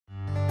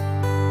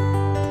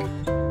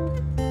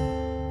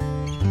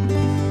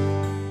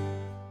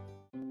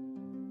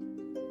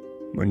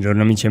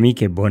Buongiorno amici e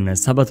amiche, buon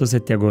sabato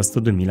 7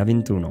 agosto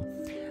 2021.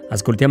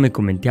 Ascoltiamo e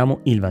commentiamo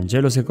il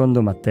Vangelo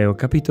secondo Matteo,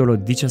 capitolo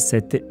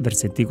 17,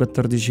 versetti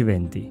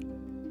 14-20.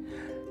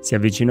 Si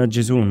avvicinò a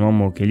Gesù un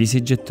uomo che gli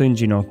si gettò in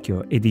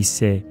ginocchio e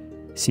disse: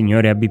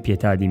 «Signore, abbi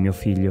pietà di mio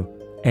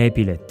figlio, è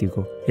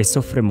epilettico e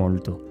soffre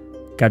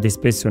molto. Cade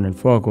spesso nel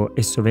fuoco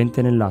e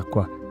sovente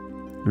nell'acqua.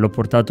 L'ho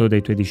portato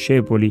dai tuoi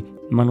discepoli,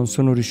 ma non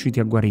sono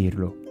riusciti a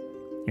guarirlo».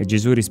 E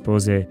Gesù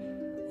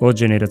rispose: «O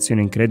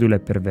generazione incredula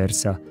e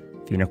perversa,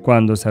 fino a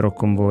quando sarò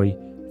con voi?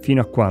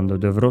 Fino a quando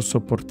dovrò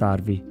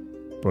sopportarvi?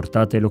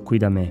 Portatelo qui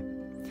da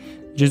me».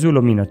 Gesù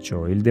lo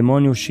minacciò, il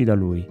demonio uscì da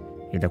lui,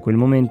 e da quel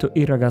momento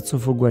il ragazzo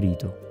fu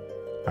guarito.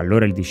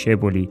 Allora i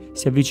discepoli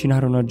si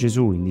avvicinarono a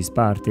Gesù in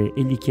disparte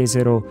e gli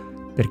chiesero: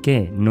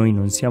 «Perché noi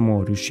non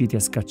siamo riusciti a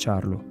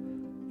scacciarlo?»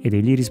 Ed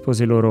egli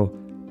rispose loro: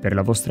 «Per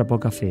la vostra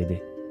poca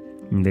fede.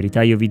 In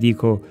verità io vi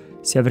dico,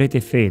 se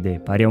avrete fede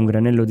pari a un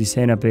granello di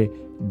senape,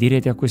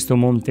 direte a questo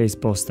monte: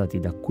 spostati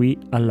da qui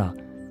a là,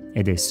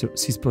 ed esso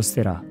si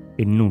sposterà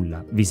e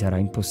nulla vi sarà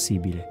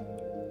impossibile».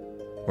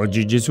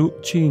 Oggi Gesù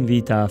ci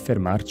invita a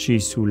fermarci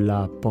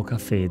sulla poca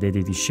fede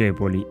dei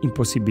discepoli,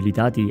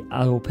 impossibilitati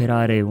a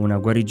operare una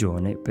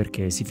guarigione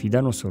perché si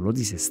fidano solo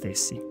di se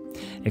stessi.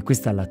 E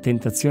questa è la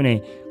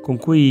tentazione con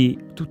cui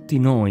tutti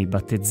noi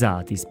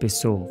battezzati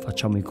spesso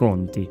facciamo i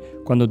conti,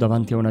 quando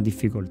davanti a una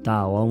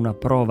difficoltà o a una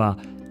prova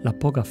la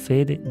poca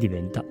fede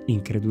diventa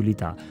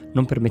incredulità,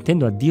 non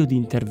permettendo a Dio di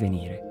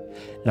intervenire.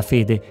 La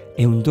fede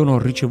è un dono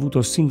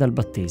ricevuto sin dal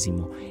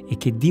battesimo e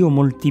che Dio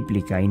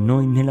moltiplica in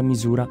noi nella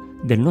misura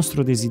del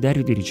nostro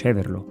desiderio di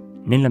riceverlo,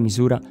 nella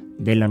misura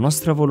della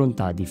nostra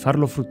volontà di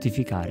farlo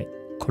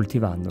fruttificare,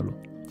 coltivandolo.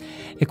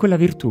 È quella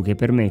virtù che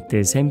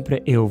permette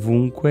sempre e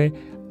ovunque,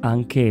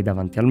 anche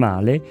davanti al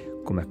male,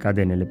 come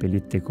accade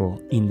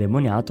nell'epilettico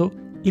indemoniato,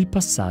 il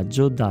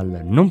passaggio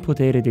dal non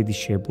potere dei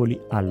discepoli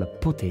al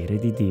potere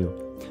di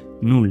Dio.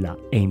 Nulla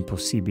è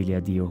impossibile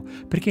a Dio,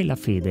 perché la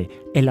fede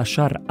è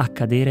lasciar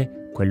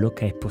accadere quello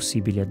che è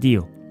possibile a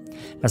Dio.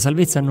 La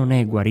salvezza non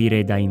è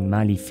guarire dai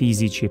mali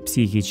fisici e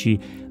psichici,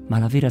 ma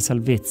la vera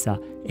salvezza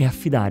è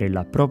affidare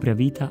la propria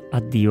vita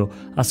a Dio,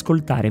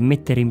 ascoltare e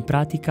mettere in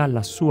pratica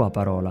la sua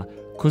parola,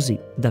 così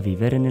da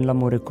vivere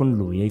nell'amore con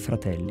Lui e i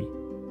fratelli.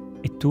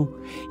 E tu,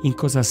 in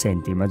cosa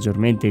senti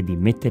maggiormente di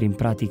mettere in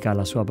pratica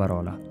la sua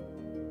parola?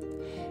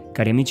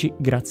 Cari amici,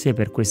 grazie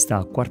per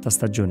questa quarta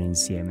stagione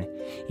insieme.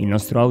 Il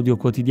nostro audio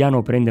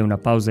quotidiano prende una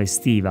pausa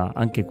estiva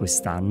anche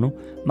quest'anno,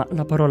 ma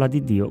la parola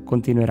di Dio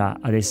continuerà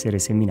ad essere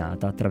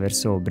seminata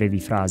attraverso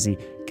brevi frasi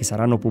che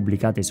saranno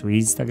pubblicate su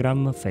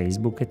Instagram,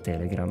 Facebook e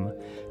Telegram.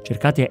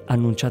 Cercate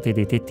Annunciate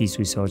dei Tetti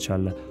sui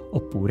social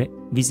oppure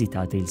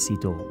visitate il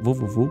sito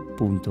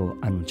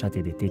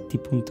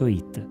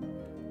www.annunciatedei-tetti.it.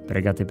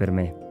 Pregate per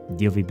me.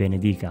 Dio vi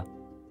benedica.